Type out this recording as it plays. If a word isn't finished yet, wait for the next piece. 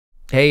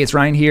Hey, it's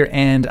Ryan here,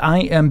 and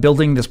I am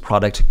building this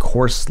product,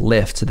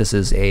 CourseLift. This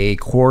is a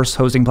course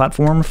hosting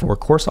platform for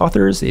course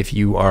authors. If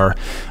you are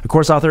a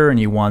course author and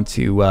you want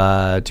to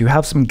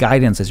have some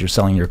guidance as you're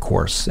selling your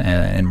course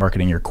and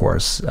marketing your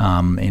course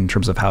in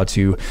terms of how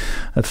to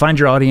find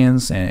your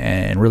audience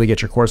and really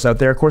get your course out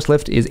there,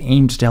 CourseLift is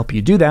aimed to help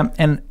you do that.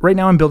 And right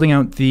now I'm building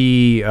out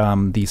the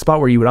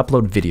spot where you would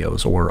upload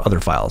videos or other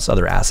files,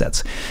 other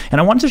assets. And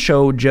I wanted to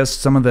show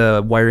just some of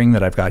the wiring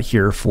that I've got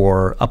here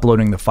for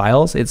uploading the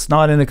files. It's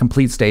not in a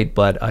complete state,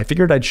 but I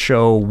figured I'd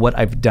show what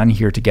I've done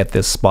here to get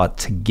this spot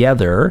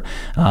together.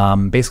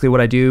 Basically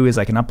what I do is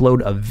I can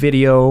upload a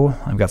video.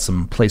 I've got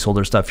some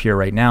placeholder stuff here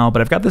right now,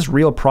 but I've got this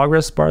real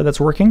progress bar that's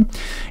working.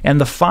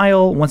 And the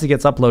file, once it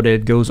gets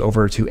uploaded, goes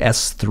over to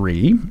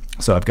S3.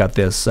 So I've got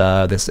this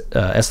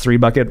S3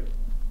 bucket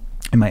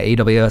in my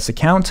AWS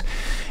account.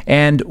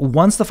 And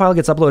once the file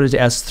gets uploaded to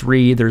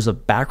S3, there's a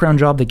background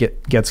job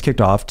that gets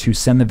kicked off to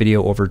send the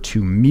video over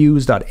to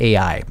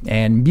Muse.ai.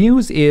 And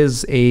Muse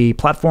is a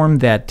platform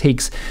that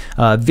takes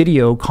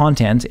video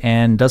content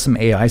and does some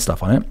AI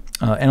stuff on it.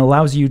 And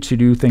allows you to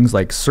do things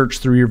like search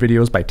through your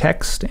videos by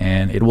text,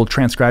 and it will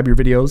transcribe your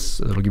videos.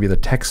 It'll give you the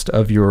text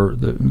of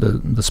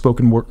the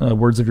spoken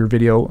words of your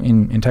video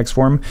in text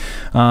form.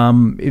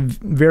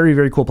 Very,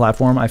 very cool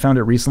platform. I found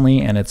it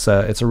recently, and it's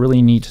a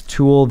really neat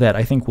tool that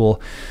I think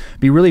will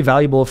be really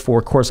valuable for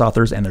course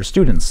authors and their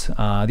students.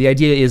 The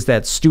idea is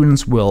that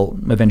students will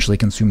eventually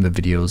consume the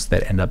videos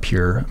that end up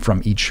here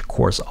from each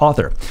course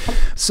author.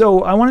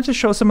 So I wanted to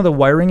show some of the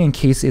wiring in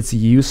case it's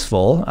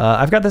useful.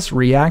 I've got this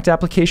React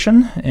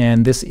application, and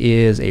this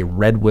is a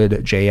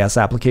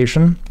Redwood.js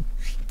application.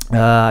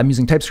 I'm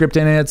using TypeScript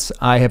in it.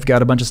 I have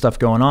got a bunch of stuff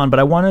going on, but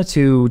I wanted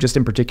to just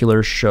in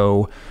particular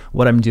show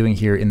what I'm doing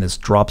here in this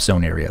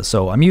Dropzone area.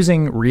 So I'm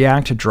using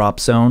React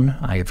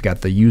Dropzone. I've got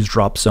the use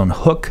Dropzone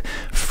hook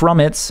from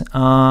it.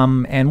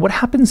 And what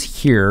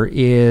happens here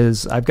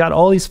is I've got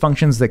all these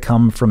functions that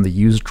come from the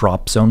use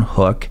Dropzone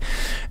hook.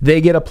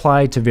 They get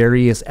applied to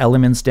various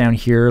elements down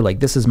here. Like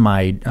this is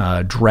my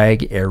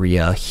drag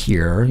area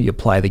here. You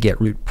apply the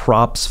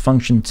getRootProps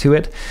function to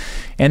it.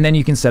 And then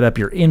you can set up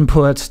your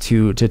input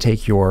to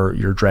take your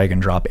drag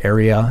and drop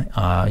area.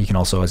 You can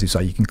also, as you saw,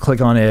 you can click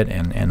on it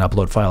and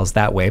upload files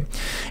that way.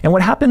 And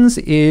what happens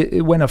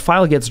is, when a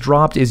file gets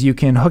dropped is you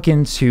can hook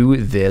into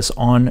this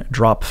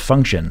onDrop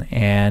function.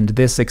 And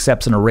this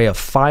accepts an array of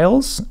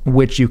files,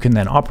 which you can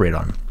then operate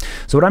on.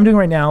 So what I'm doing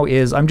right now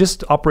is I'm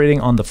just operating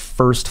on the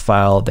first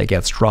file that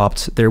gets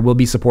dropped. There will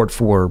be support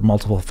for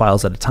multiple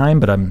files at a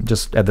time, but I'm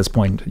just at this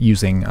point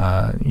using,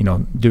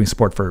 doing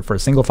support for a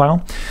single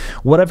file.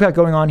 What I've got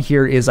going on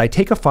here is I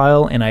take a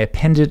file and I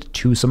append it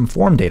to some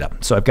form data.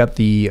 So I've got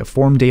the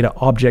form data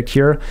object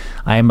here.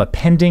 I am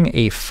appending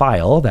a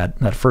file,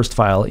 that first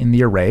file in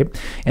the array,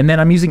 and then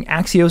I'm using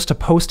Axios to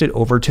post it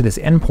over to this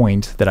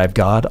endpoint that I've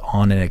got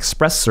on an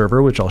Express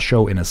server, which I'll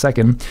show in a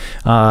second,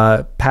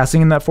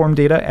 passing in that form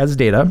data as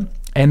data.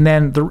 And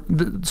then,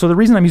 so the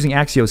reason I'm using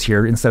Axios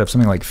here instead of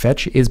something like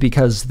fetch is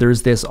because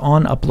there's this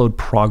onUpload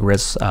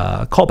progress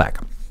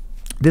callback.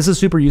 This is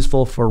super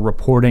useful for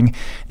reporting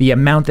the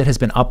amount that has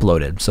been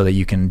uploaded so that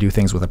you can do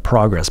things with a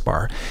progress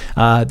bar.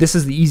 This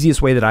is the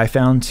easiest way that I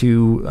found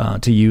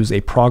to use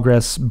a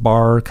progress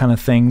bar kind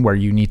of thing where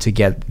you need to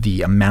get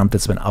the amount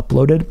that's been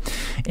uploaded.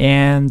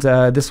 And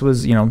this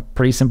was,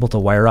 pretty simple to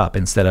wire up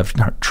instead of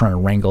trying to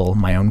wrangle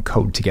my own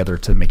code together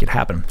to make it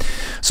happen.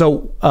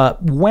 So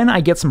when I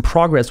get some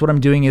progress, what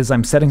I'm doing is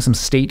I'm setting some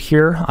state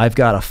here. I've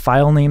got a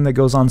file name that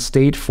goes on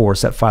state for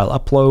set file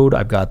upload.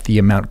 I've got the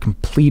amount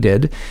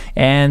completed,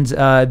 and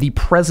the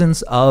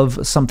presence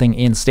of something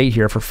in state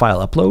here for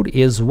file upload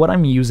is what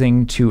I'm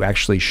using to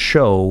actually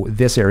show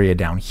this area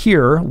down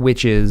here,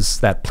 which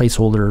is that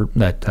placeholder,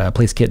 that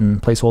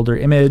placekitten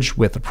placeholder image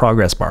with the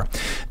progress bar.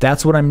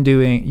 That's what I'm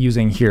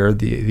using here,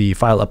 the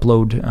file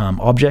upload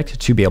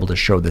object, to be able to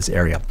show this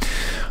area.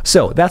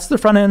 So that's the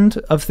front end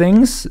of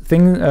things.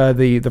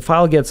 The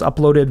file gets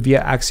uploaded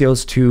via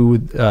Axios to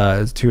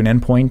an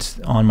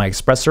endpoint on my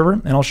Express server,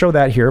 and I'll show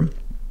that here.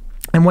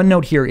 And one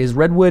note here is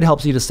Redwood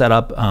helps you to set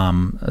up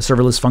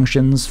serverless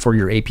functions for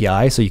your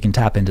API, so you can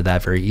tap into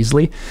that very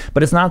easily.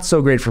 But it's not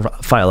so great for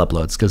file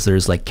uploads because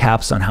there's like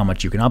caps on how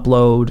much you can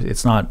upload.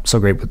 It's not so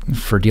great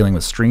for dealing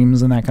with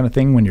streams and that kind of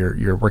thing when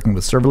you're working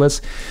with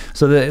serverless.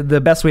 So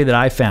the best way that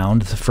I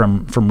found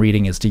from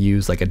reading is to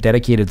use like a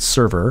dedicated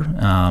server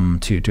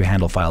to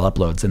handle file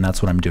uploads, and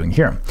that's what I'm doing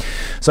here.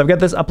 So I've got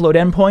this upload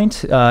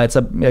endpoint.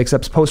 It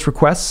accepts post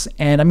requests,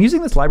 and I'm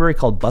using this library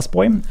called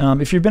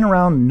Busboy. If you've been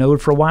around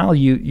Node for a while,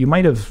 you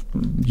might have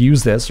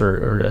used this,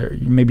 or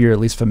maybe you're at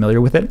least familiar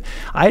with it.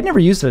 I had never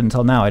used it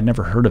until now. I'd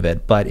never heard of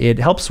it, but it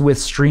helps with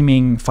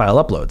streaming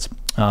file uploads.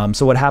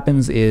 So what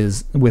happens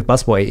is with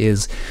Busboy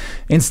is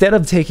instead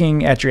of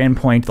taking at your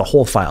endpoint the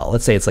whole file,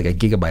 let's say it's like a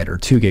gigabyte or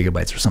 2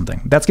 gigabytes or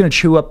something, that's going to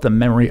chew up the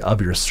memory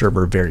of your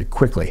server very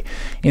quickly.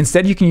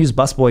 Instead, you can use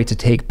Busboy to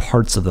take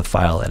parts of the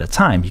file at a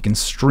time. You can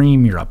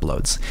stream your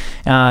uploads.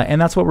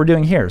 And that's what we're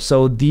doing here.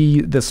 So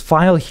this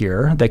file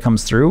here that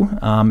comes through,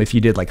 if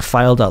you did like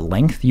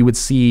file.length, you would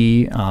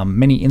see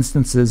many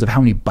instances of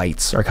how many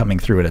bytes are coming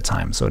through at a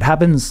time. So it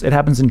happens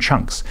in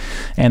chunks.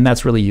 And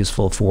that's really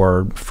useful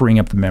for freeing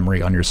up the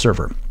memory on your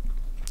server.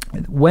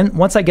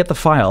 Once I get the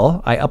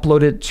file, I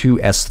upload it to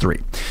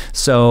S3.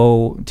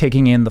 So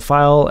taking in the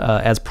file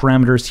as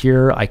parameters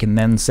here, I can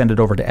then send it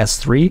over to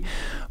S3.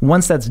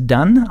 Once that's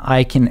done,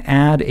 I can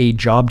add a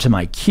job to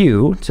my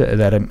queue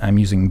that I'm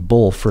using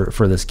Bull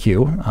for this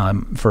queue.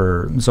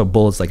 So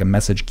Bull is like a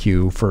message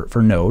queue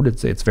for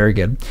Node. It's very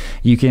good.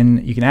 You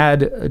can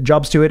add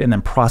jobs to it and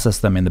then process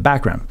them in the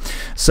background.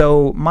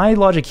 So my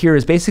logic here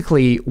is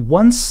basically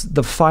once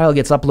the file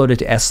gets uploaded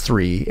to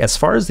S3, as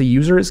far as the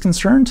user is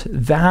concerned,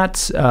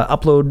 that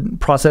upload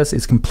process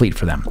is complete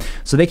for them.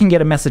 So they can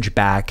get a message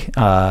back,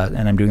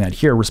 and I'm doing that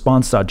here,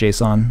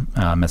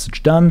 response.json,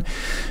 message done.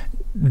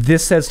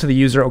 This says to the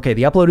user, okay,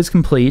 the upload is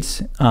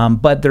complete,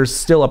 but there's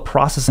still a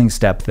processing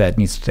step that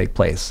needs to take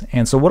place.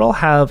 And so what I'll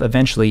have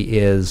eventually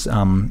is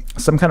some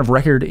kind of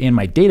record in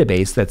my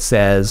database that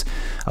says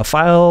a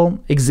file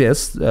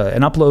exists,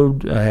 an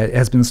upload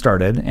has been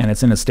started, and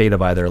it's in a state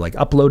of either like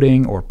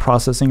uploading or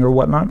processing or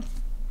whatnot.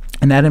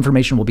 And that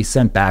information will be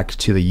sent back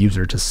to the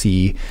user to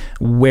see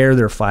where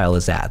their file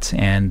is at.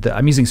 And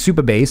I'm using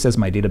Supabase as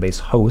my database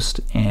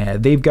host,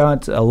 and they've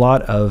got a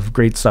lot of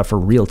great stuff for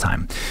real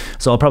time.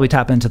 So I'll probably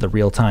tap into the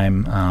real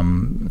time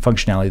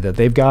functionality that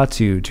they've got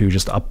to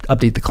just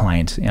update the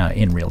client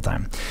in real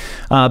time.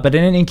 But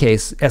in any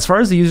case, as far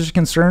as the user is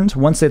concerned,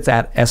 once it's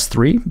at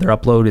S3, their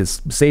upload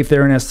is safe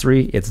there in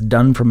S3.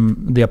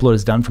 The upload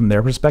is done from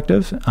their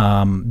perspective.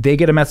 They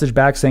get a message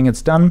back saying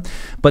it's done,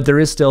 but there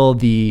is still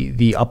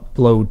the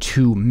upload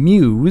to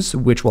Muse,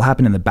 which will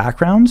happen in the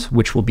background,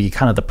 which will be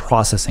kind of the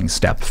processing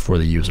step for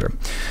the user.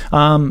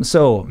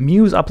 So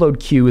Muse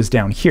upload queue is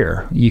down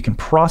here. You can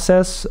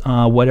process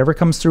whatever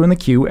comes through in the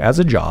queue as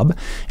a job,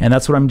 and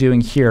that's what I'm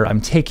doing here.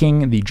 I'm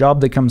taking the job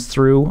that comes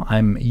through,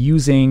 I'm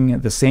using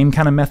the same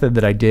kind of method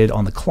that I did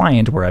on the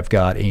client where I've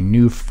got a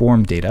new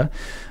form data.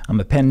 I'm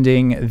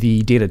appending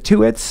the data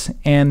to it,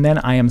 and then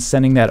I am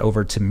sending that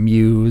over to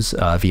Muse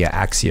via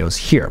Axios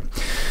here.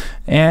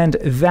 And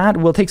that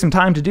will take some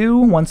time to do.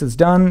 Once it's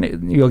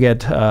done, you'll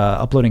get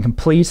uploading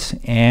complete,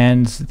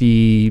 and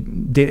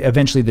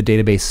eventually the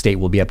database state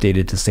will be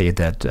updated to say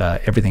that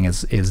everything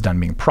is done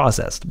being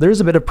processed. There's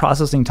a bit of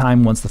processing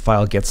time once the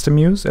file gets to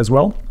Muse as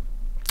well.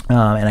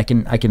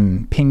 And I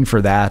can ping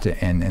for that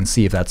and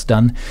see if that's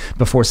done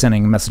before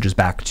sending messages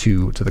back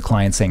to the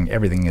client saying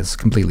everything is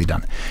completely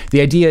done.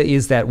 The idea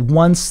is that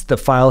once the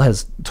file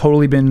has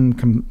totally been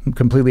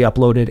completely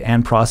uploaded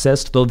and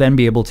processed, they'll then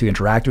be able to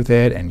interact with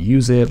it and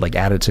use it, like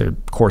add it to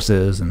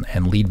courses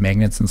and lead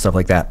magnets and stuff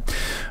like that.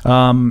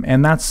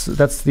 And that's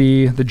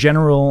the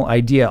general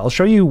idea. I'll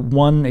show you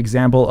one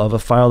example of a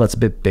file that's a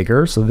bit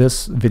bigger. So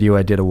this video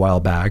I did a while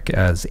back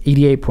as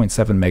 88.7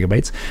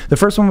 megabytes. The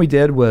first one we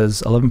did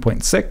was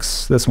 11.6.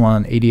 This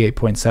one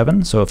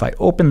 88.7. So if I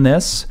open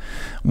this,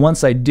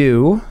 once I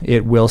do,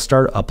 it will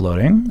start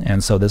uploading,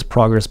 and so this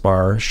progress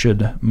bar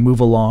should move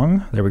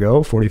along. There we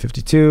go,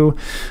 4052.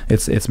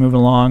 It's moving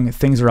along.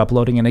 Things are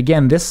uploading, and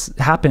again, this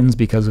happens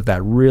because of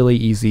that really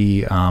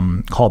easy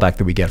callback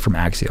that we get from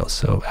Axios.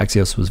 So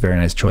Axios was a very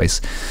nice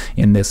choice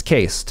in this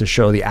case to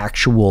show the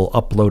actual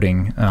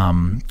uploading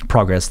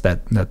progress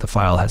that the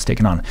file has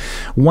taken on.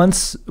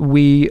 Once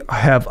we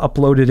have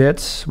uploaded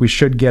it, we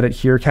should get it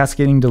here.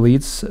 Cascading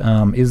deletes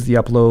is the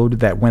upload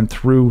that went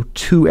through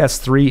to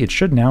S3. It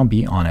should now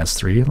be on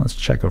S3. Let's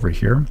check over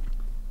here.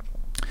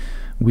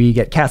 We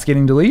get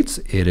cascading deletes.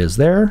 It is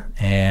there,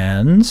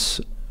 and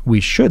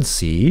we should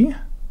see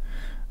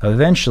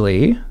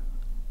eventually,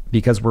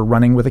 because we're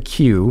running with a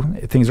queue,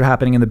 things are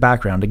happening in the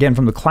background. Again,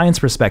 from the client's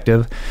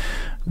perspective,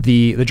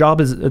 the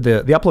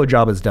upload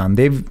job is done.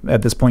 They've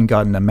at this point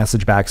gotten a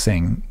message back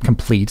saying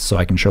complete, so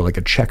I can show like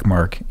a check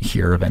mark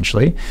here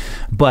eventually.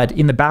 But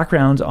in the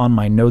background on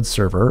my Node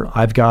server,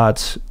 I've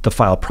got the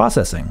file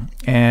processing,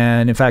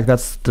 and in fact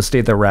that's the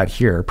state that we're at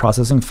here.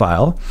 Processing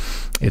file,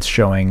 it's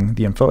showing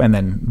the info, and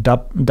then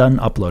done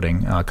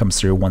uploading comes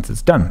through once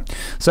it's done.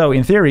 So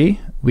in theory,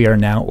 we are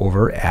now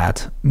over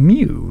at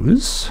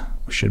Muse.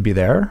 We should be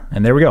there,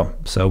 and there we go.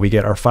 So we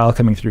get our file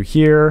coming through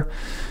here.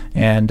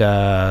 And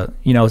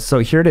so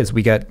here it is.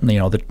 We get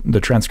the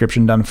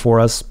transcription done for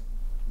us.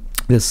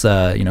 This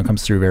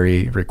comes through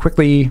very, very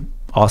quickly.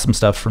 awesome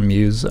stuff from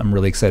Muse. I'm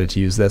really excited to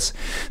use this.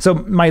 So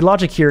my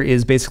logic here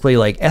is basically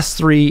like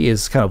S3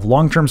 is kind of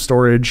long-term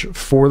storage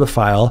for the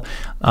file.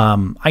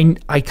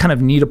 I kind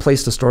of need a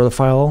place to store the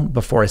file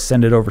before I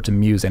send it over to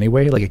Muse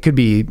anyway. Like it could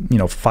be, you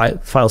know,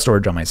 file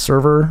storage on my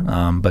server,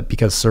 but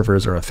because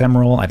servers are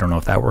ephemeral, I don't know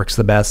if that works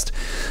the best.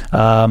 You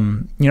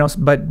know,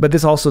 but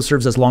this also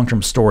serves as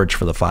long-term storage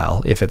for the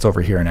file if it's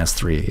over here in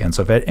S3. And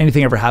so if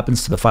anything ever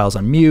happens to the files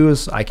on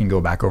Muse, I can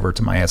go back over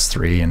to my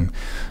S3 and,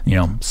 you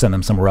know, send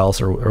them somewhere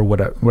else or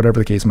whatever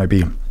the case might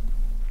be.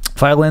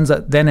 File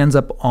then ends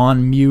up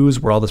on Muse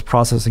where all this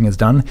processing is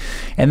done,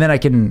 and then I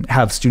can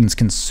have students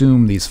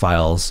consume these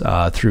files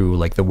through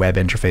like the web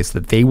interface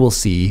that they will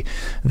see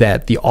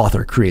that the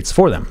author creates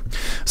for them.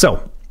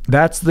 So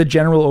that's the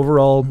general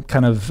overall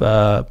kind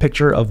of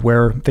picture of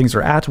where things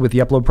are at with the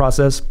upload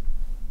process.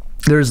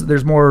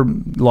 There's more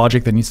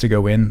logic that needs to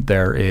go in.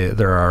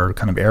 There are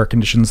kind of error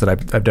conditions that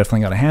I've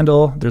definitely got to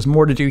handle. There's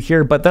more to do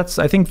here, but that's,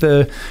 I think,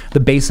 the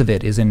base of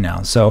it is in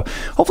now. So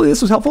hopefully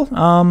this was helpful.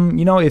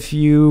 You know, if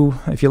you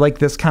like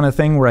this kind of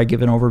thing where I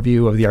give an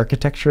overview of the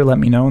architecture, let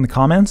me know in the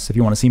comments if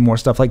you want to see more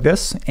stuff like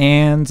this.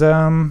 And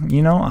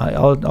you know,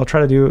 I'll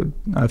try to do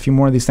a few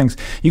more of these things.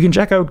 You can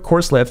check out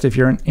CourseLift if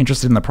you're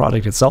interested in the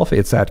product itself.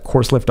 It's at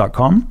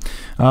CourseLift.com,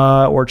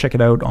 or check it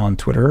out on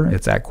Twitter.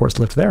 It's at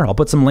CourseLift there. I'll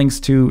put some links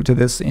to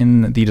this in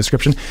the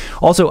description.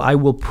 Also, I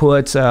will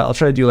put, I'll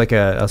try to do like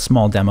a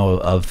small demo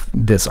of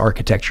this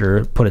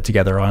architecture, put it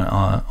together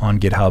on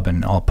GitHub,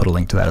 and I'll put a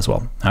link to that as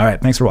well. All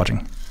right, thanks for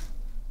watching.